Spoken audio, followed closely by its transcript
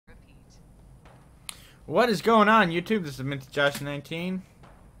What is going on, YouTube? This is MintyJosh19,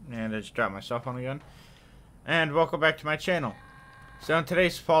 and I just dropped my cell phone again. And welcome back to my channel. So in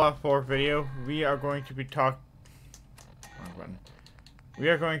today's Fallout 4 video, we are going to be talking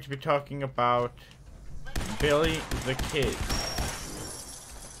about Billy the Kid.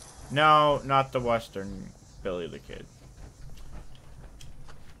 No, not the Western Billy the Kid.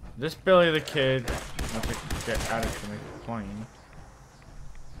 This Billy the Kid. Let's get out of the plane.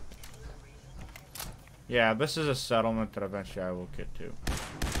 Yeah, this is a settlement that eventually I will get to.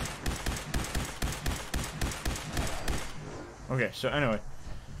 Okay, so anyway.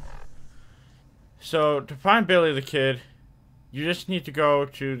 So, to find Billy the Kid, you just need to go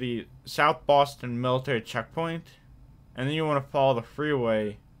to the South Boston military checkpoint. And then you want to follow the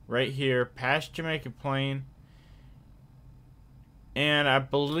freeway right here, past Jamaica Plain. And I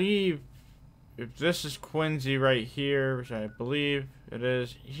believe, if this is Quincy right here, which I believe it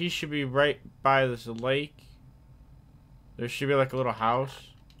is, he should be right by this lake. There should be like a little house.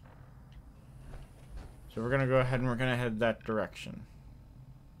 So we're going to go ahead and we're going to head that direction.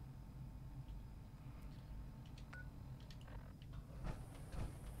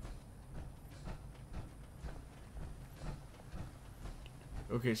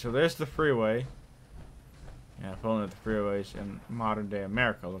 Okay, so there's the freeway. Yeah, if only the freeways in modern day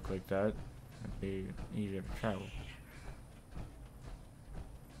America look like that, it'd be easier to travel.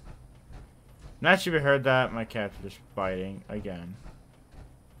 Not sure if you heard that, my cats are just fighting again.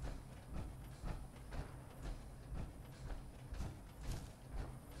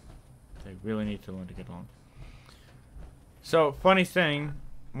 They really need to learn to get along. So, funny thing,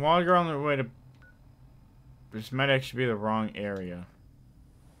 while you're on the way to... This might actually be the wrong area.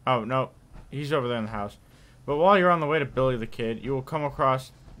 Oh, no. He's over there in the house. But while you're on the way to Billy the Kid, you will come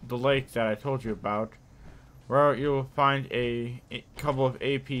across the lake that I told you about, where you will find a couple of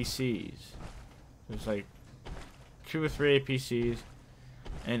APCs. There's like 2 or 3 APCs,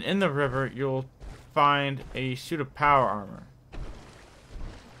 and in the river you'll find a suit of power armor.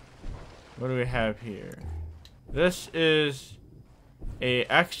 What do we have here? This is a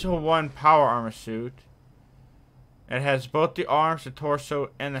Extra 1 power armor suit. It has both the arms, the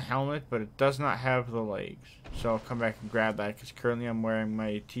torso, and the helmet, but it does not have the legs. So I'll come back and grab that because currently I'm wearing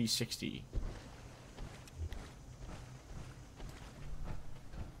my T60.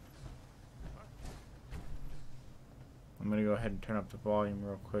 I'm going to go ahead and turn up the volume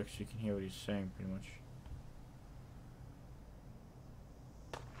real quick so you can hear what he's saying pretty much.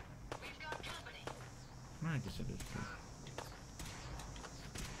 I guess it is true.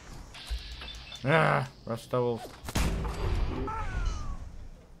 Ah! Rust doubles.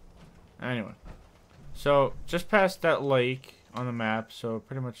 Anyway. So, just past that lake on the map, so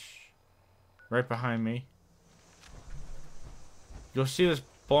pretty much right behind me, you'll see this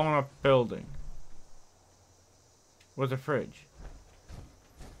blown up building with a fridge.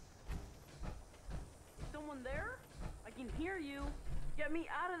 Is someone there? I can hear you. Get me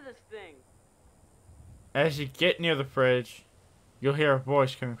out of this thing. As you get near the fridge, you'll hear a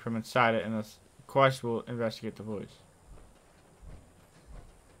voice coming from inside it, and the Quest will investigate the voice.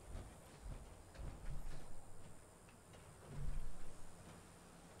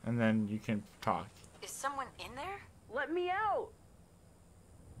 And then you can talk. Is someone in there? Let me out.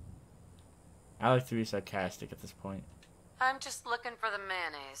 I like to be sarcastic at this point. I'm just looking for the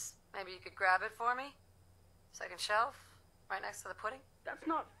mayonnaise. Maybe you could grab it for me? Second shelf? Right next to the pudding? That's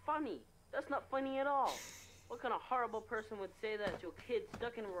not funny. That's not funny at all. What kind of horrible person would say that to a kid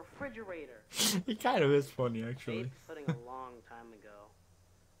stuck in a refrigerator? He kind of is funny, actually. Babe pudding a long time ago.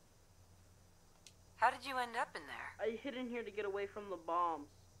 How did you end up in there? I hid in here to get away from the bombs.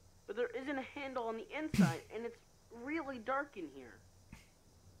 But there isn't a handle on the inside, and it's really dark in here.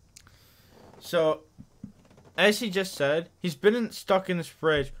 So, as he just said, he's been stuck in this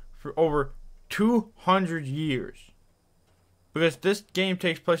fridge for over 200 years. Because this game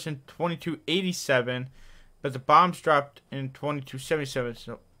takes place in 2287, but the bombs dropped in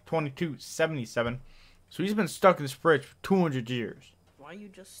 2277. So he's been stuck in this fridge for 200 years. Why are you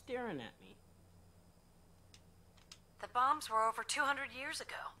just staring at me? The bombs were over 200 years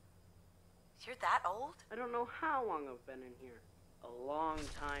ago. You're that old? I don't know how long I've been in here. A long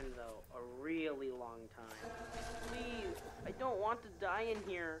time, though. A really long time. Please, I don't want to die in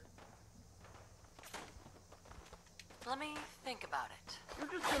here. Let me think about it. You're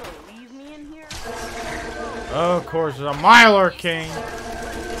just gonna leave me in here? Oh, of course, there's a Mylar King.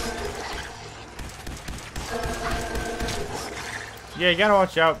 Yeah, you gotta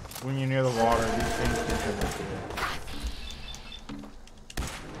watch out when you're near the water. These things can turn up to you.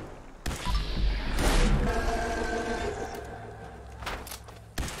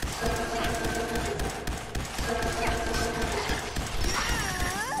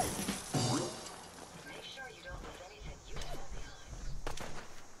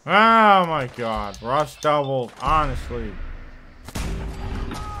 Oh my god, Rust double, honestly.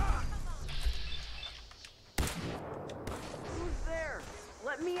 Who's there?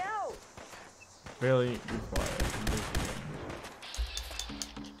 Let me out! Really, be quiet.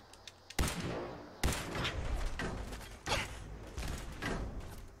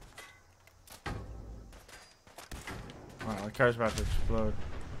 Wow, the car's about to explode.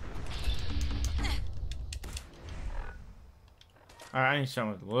 Alright, I need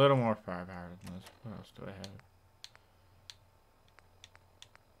something with a little more firepower than this. What else do I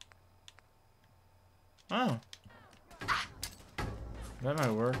have? Oh. That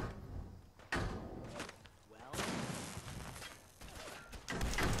might work.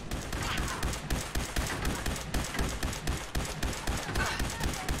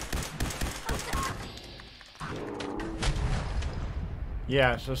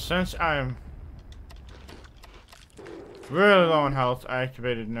 Yeah, so since I'm really low on health, I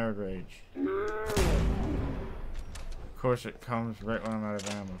activated Nerd Rage. Of course, it comes right when I'm out of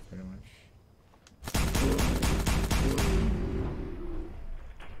ammo, pretty much.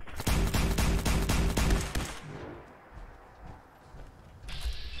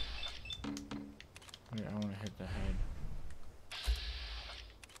 Yeah, I want to hit the head.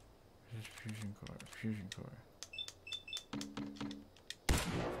 This is fusion core. Fusion core.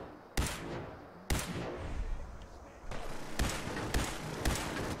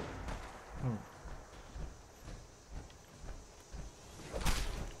 Oh.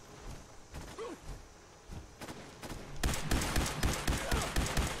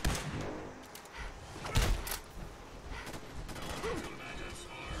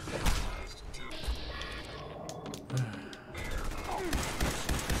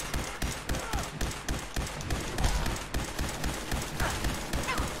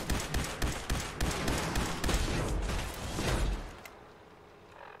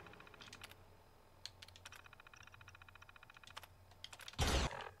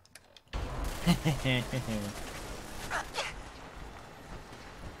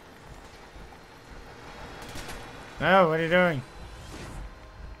 No, what are you doing?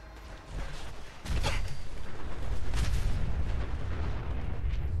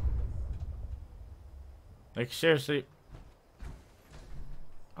 Like, seriously.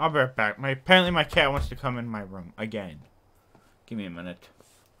 I'll be right back. Apparently my cat wants to come in my room again. Give me a minute.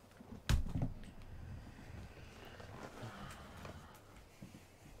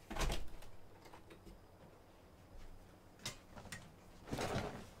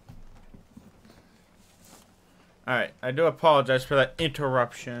 Alright, I do apologize for that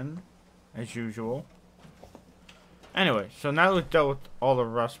interruption, as usual. Anyway, so now that we've dealt with all the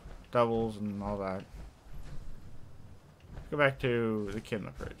rust doubles and all that, let's go back to the kid in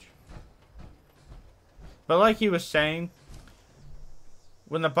the fridge. But like he was saying,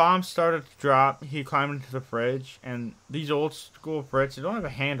 when the bomb started to drop, he climbed into the fridge, and these old school fridges, they don't have a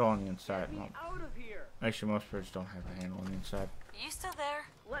handle on the inside. Get me out of here! Actually, most fridges don't have a handle on the inside. You still there?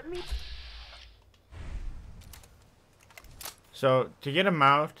 Let me. So, to get him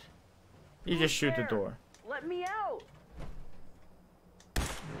out, you Who's just shoot there? the door. Let me out!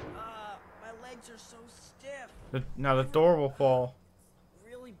 My legs are so stiff. Now the door will fall,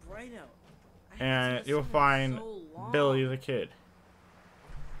 Really bright out. and you'll find Billy the kid.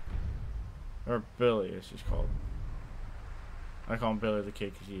 Or Billy, as he's called. I call him Billy the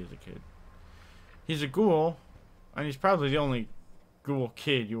kid because he is a kid. He's a ghoul, and he's probably the only ghoul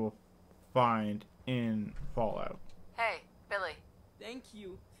kid you will find in Fallout. Hey, Billy. Thank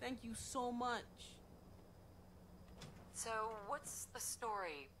you so much. So, what's the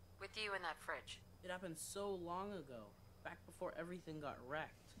story with you in that fridge? It happened so long ago, back before everything got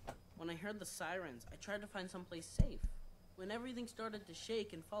wrecked. When I heard the sirens, I tried to find someplace safe. When everything started to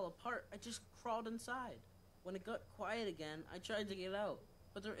shake and fall apart, I just crawled inside. When it got quiet again, I tried to get out,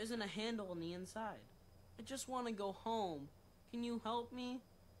 but there isn't a handle on the inside. I just want to go home. Can you help me?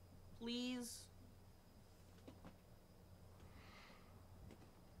 Please?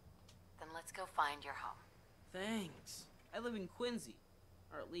 Then let's go find your home. Thanks. I live in Quincy,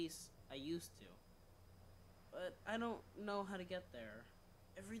 or at least I used to. But I don't know how to get there.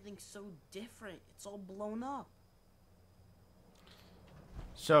 Everything's so different. It's all blown up.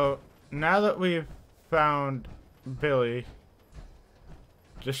 So, now that we've found Billy,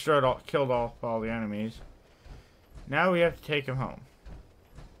 killed off all the enemies, now we have to take him home.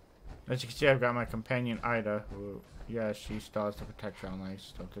 As you can see, I've got my companion Ida, who, yeah, she still has the protector on, I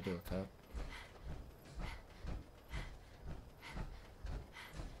still have to deal with that.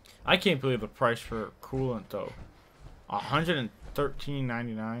 I can't believe the price for coolant, though.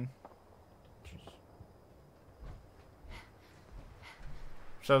 $113.99.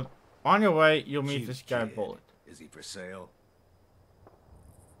 So So, on your way, you'll meet Cute this guy, kid. Bullet. Is he for sale?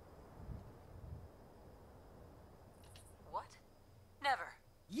 What? Never.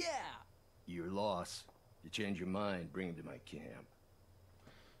 Yeah! Your loss. You change your mind, bring him to my camp.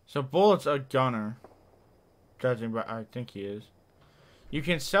 So, Bullet's a gunner. Judging by, I think he is. You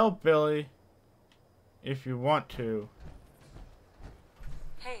can sell Billy if you want to.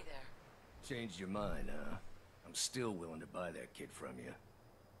 Hey there. Changed your mind, huh? I'm still willing to buy that kid from you.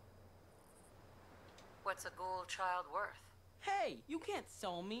 What's a ghoul child worth? Hey, you can't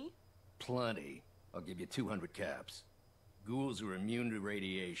sell me. Plenty. I'll give you 200 caps. Ghouls are immune to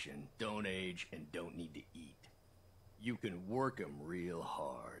radiation, don't age, and don't need to eat. You can work them real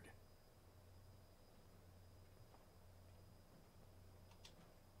hard.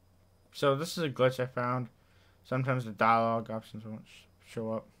 So, this is a glitch I found. Sometimes the dialogue options won't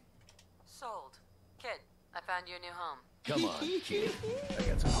show up. Sold. Kid, I found you a new home. Come on, kid. I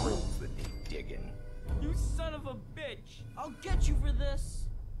got some holes that need digging. You son of a bitch! I'll get you for this!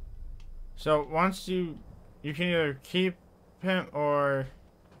 So, once you can either keep him or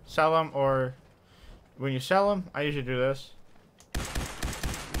sell him, or when you sell him, I usually do this.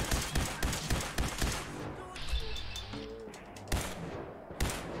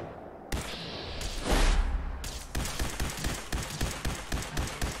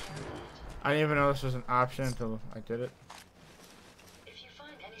 I didn't even know this was an option until I did it. If you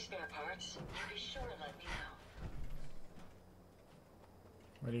find any spare parts, be sure to let me know.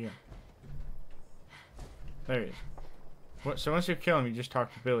 Where'd he go? There he is. So once you kill him, you just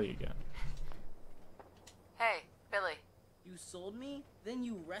talk to Billy again. Hey, Billy. You sold me? Then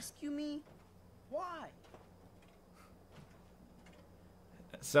you rescue me? Why?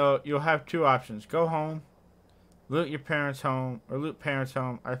 So you'll have two options. Go home, loot your parents' home, or loot parents'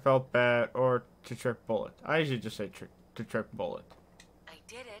 home. I felt bad, or to trick Bullet. I usually just say to trick Bullet. I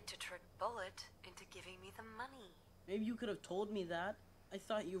did it to trick Bullet into giving me the money. Maybe you could have told me that. I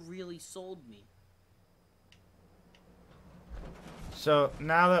thought you really sold me. So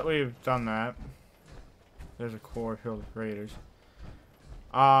now that we've done that, there's a core filled with raiders.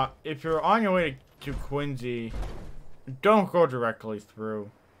 If you're on your way to Quincy, don't go directly through,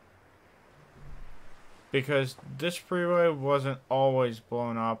 because this freeway wasn't always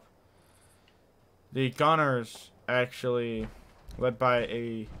blown up. The gunners, actually led by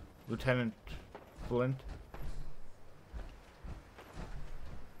a Lieutenant Flint,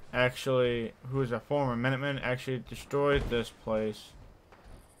 who is a former Minuteman, actually destroyed this place,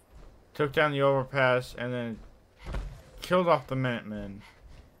 took down the overpass, and then killed off the Minutemen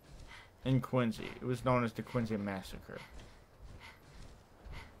in Quincy. It was known as the Quincy Massacre.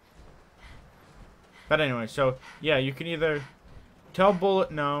 But anyway, so yeah, you can either tell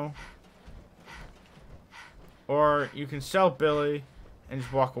Bullet no, or you can sell Billy and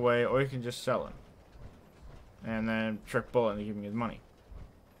just walk away, or you can just sell him and then trick Bullet into giving you the money.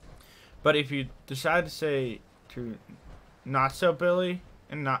 But if you decide to say to not sell Billy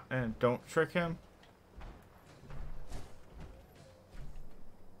and don't trick him,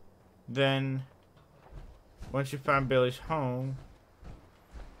 then once you find Billy's home,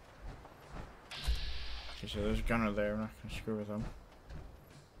 okay, so there's a gunner there. I'm not gonna screw with him.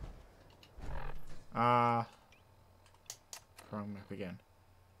 Wrong map again.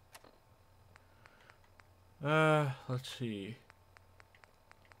 Let's see.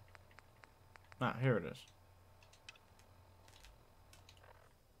 Ah, here it is.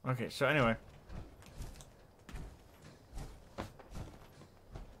 Okay, so anyway.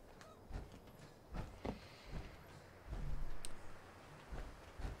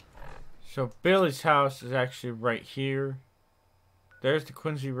 So Billy's house is actually right here. There's the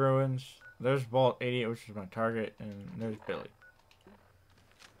Quincy ruins. There's Vault 88, which is my target, and there's Billy.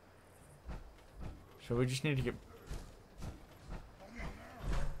 So we just need to get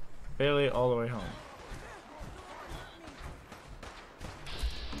Billy all the way home.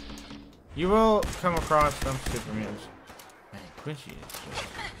 You will come across some super mutants. Man, Quincy is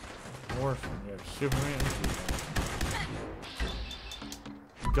just warfare. You have super mutants, you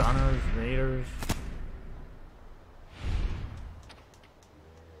have gunners, raiders.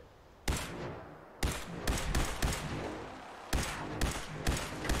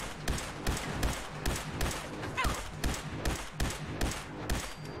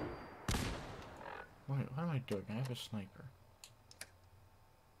 Wait, what am I doing? I have a sniper.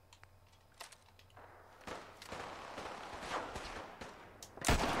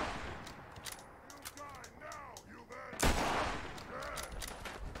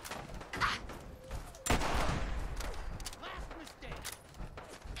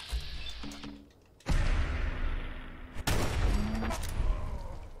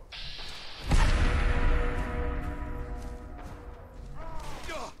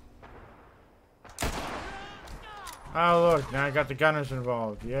 Oh look, now I got the gunners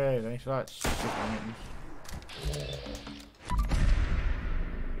involved. Yay, thanks a lot, sick mittens.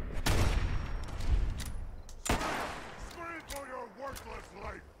 Scream for your worthless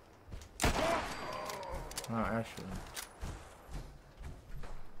life! Oh, actually.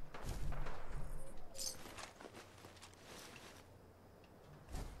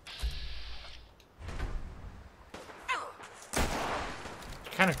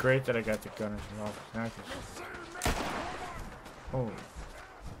 It's kind of great that I got the gunners involved. Now I can... Holy.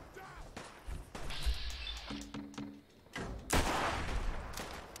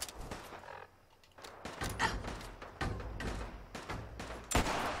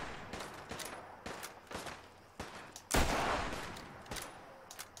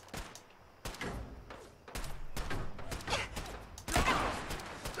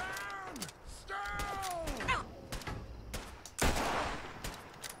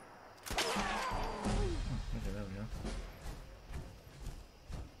 Okay, there we go.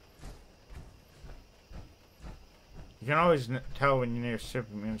 You can always tell when you're near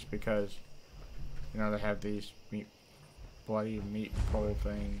Supermans because, you know, they have these bloody meat pole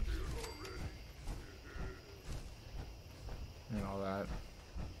things. And all that.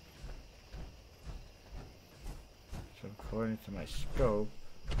 So according to my scope,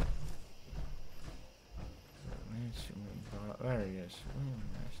 there he is.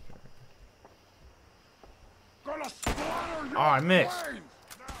 Gonna splatter your Oh, I missed. brains!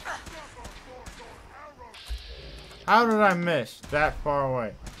 How did I miss that far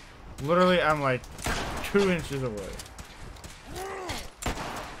away? Literally, I'm like 2 inches away.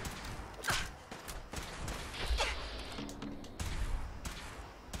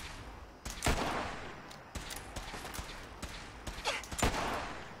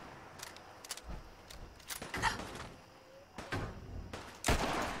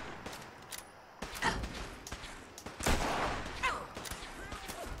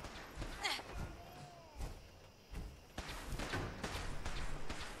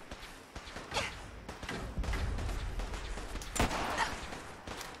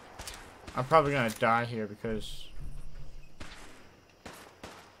 I'm probably gonna die here because,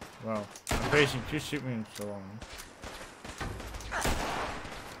 well, I'm facing 2 Supermans alone.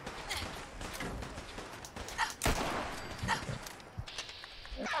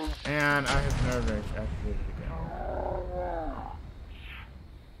 And I have nerve rage activated again.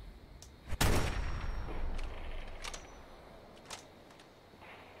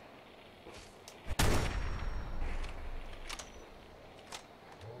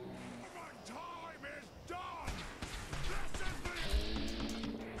 Time is done! This is the...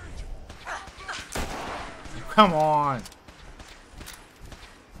 Come on!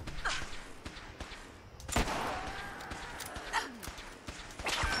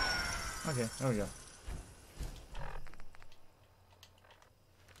 Okay, there we go.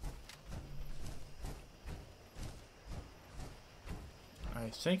 I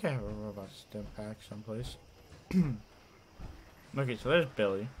think I have a robot stim pack someplace. Okay, so there's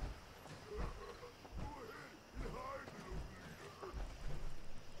Billy.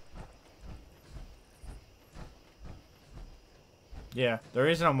 Yeah, the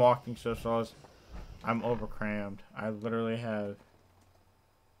reason I'm walking so slow is I'm overcrammed. I literally have...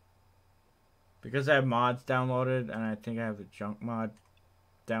 Because I have mods downloaded, and I think I have the junk mod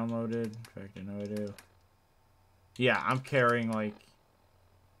downloaded. In fact, I know I do. Yeah, I'm carrying like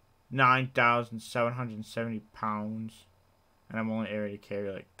 9,770 pounds, and I'm only able to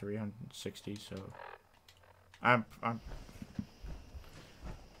carry like 360. So I'm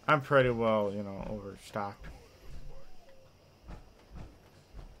pretty well, you know, overstocked.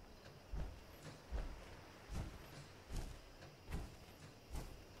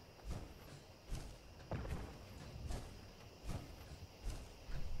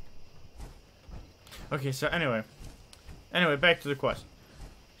 Okay, so anyway, back to the quest.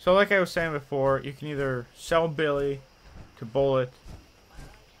 So like I was saying before, you can either sell Billy to Bullet,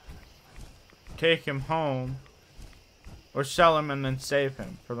 take him home, or sell him and then save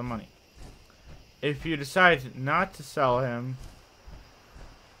him for the money. If you decide not to sell him,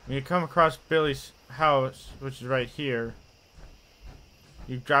 when you come across Billy's house, which is right here,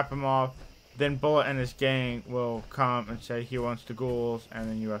 you drop him off, then Bullet and his gang will come and say he wants the ghouls, and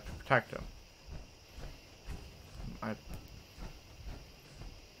then you have to protect him.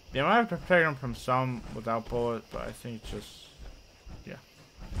 Yeah, I might have to protect him from some without Bullet, but I think it's just, yeah.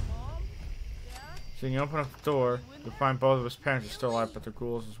 Mom? Dad? So you open up the door, you'll find both of his parents are still alive, but they're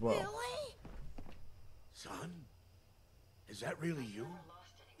ghouls as well. Billy? Son? Is that really you?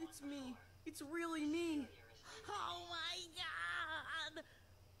 It's me. It's really me. Oh my god!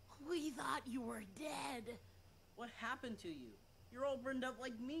 We thought you were dead. What happened to you? You're all burned up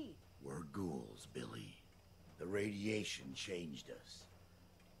like me. We're ghouls, Billy. The radiation changed us.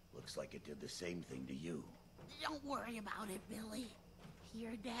 Looks like it did the same thing to you. Don't worry about it, Billy.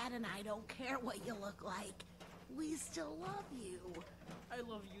 Your dad and I don't care what you look like. We still love you. I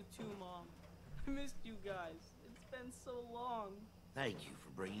love you too, Mom. I missed you guys. It's been so long. Thank you for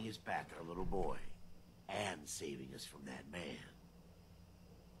bringing us back our little boy. And saving us from that man.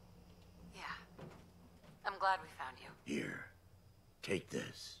 Yeah. I'm glad we found you. Here, take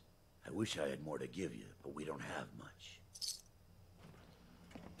this. I wish I had more to give you, but we don't have much.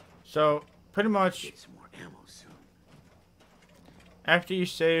 So, pretty much, Get some more ammo soon. after you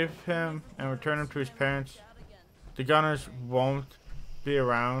save him and return him to his parents, the Gunners won't be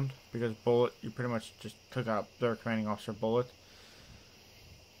around because Bullet, you pretty much just took out their commanding officer, Bullet.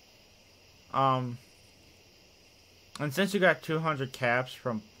 And since you got 200 caps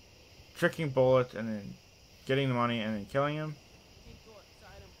from tricking Bullet and then getting the money and then killing him, Can't go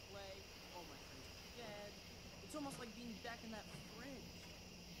outside and play. All my friends are dead. It's almost like being back in that fridge.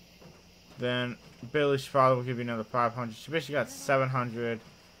 then Billy's father will give you another 500. So you basically got 700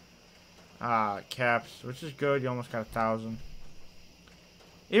 caps, which is good. You almost got 1,000.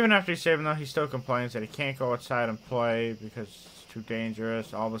 Even after you save him, though, he still complains that he can't go outside and play because it's too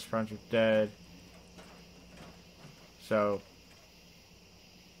dangerous. All of his friends are dead. So,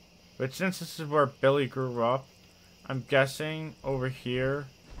 but since this is where Billy grew up, I'm guessing over here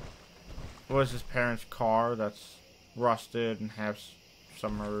was his parents' car that's rusted and has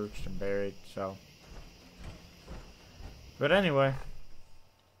submerged and buried. So, but anyway,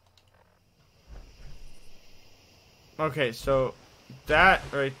 okay, so that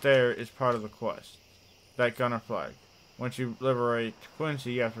right there is part of the quest. That gunner flag. Once you liberate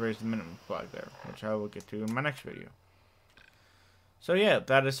Quincy, you have to raise the minimum flag there, which I will get to in my next video. So yeah,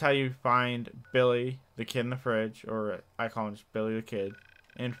 that is how you find Billy, the kid in the fridge, or I call him just Billy the Kid,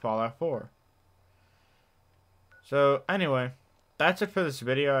 in Fallout 4. So anyway, that's it for this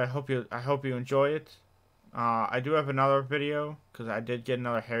video. I hope you enjoy it. I do have another video because I did get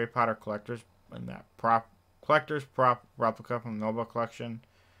another Harry Potter collector's prop replica from the Nobel collection.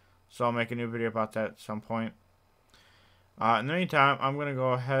 So I'll make a new video about that at some point. In the meantime, I'm going to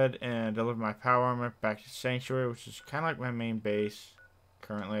go ahead and deliver my power armor back to Sanctuary, which is kind of like my main base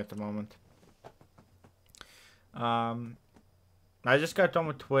currently at the moment. I just got done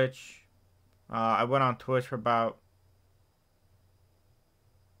with Twitch. I went on Twitch for about,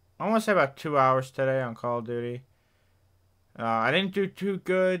 I want to say about 2 hours today on Call of Duty. I didn't do too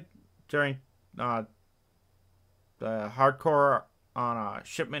good during the hardcore on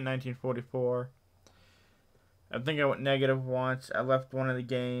Shipment 1944. I think I went negative once. I left one of the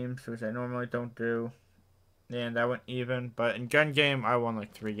games, which I normally don't do. And I went even. But in gun game, I won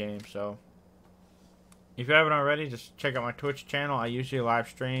like 3 games. So if you haven't already, just check out my Twitch channel. I usually live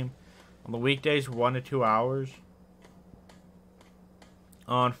stream on the weekdays 1 to 2 hours.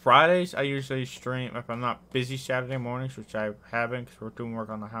 On Fridays, I usually stream if I'm not busy Saturday mornings, which I haven't because we're doing work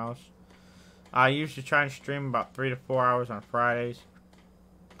on the house. I usually try and stream about 3 to 4 hours on Fridays.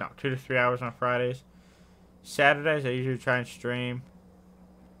 No, 2 to 3 hours on Fridays. Saturdays, I usually try and stream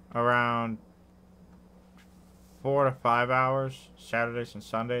around 4 to 5 hours, Saturdays and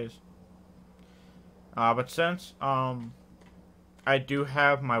Sundays. But since I do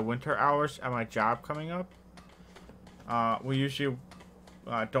have my winter hours at my job coming up, we usually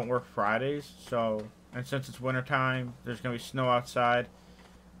don't work Fridays. So, and since it's winter time, there's gonna be snow outside.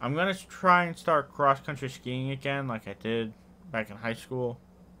 I'm gonna try and start cross-country skiing again, like I did back in high school.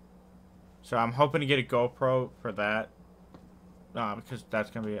 So I'm hoping to get a GoPro for that, because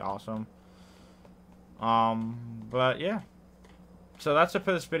that's going to be awesome. But yeah. So that's it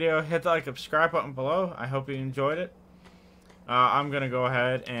for this video. Hit the like and subscribe button below. I hope you enjoyed it. I'm going to go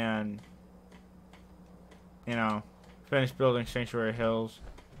ahead and, finish building Sanctuary Hills.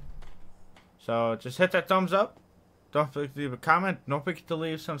 So just hit that thumbs up. Don't forget to leave a comment. Don't forget to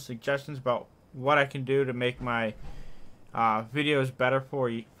leave some suggestions about what I can do to make my videos better for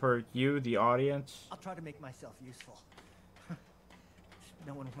you, the audience. I'll try to make myself useful.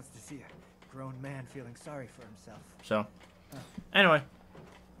 No one wants to see a grown man feeling sorry for himself. So, anyway,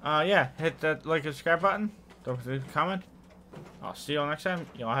 yeah, hit that like and subscribe button. Don't forget to comment. I'll see you all next time.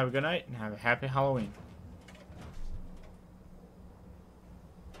 Y'all have a good night and have a happy Halloween.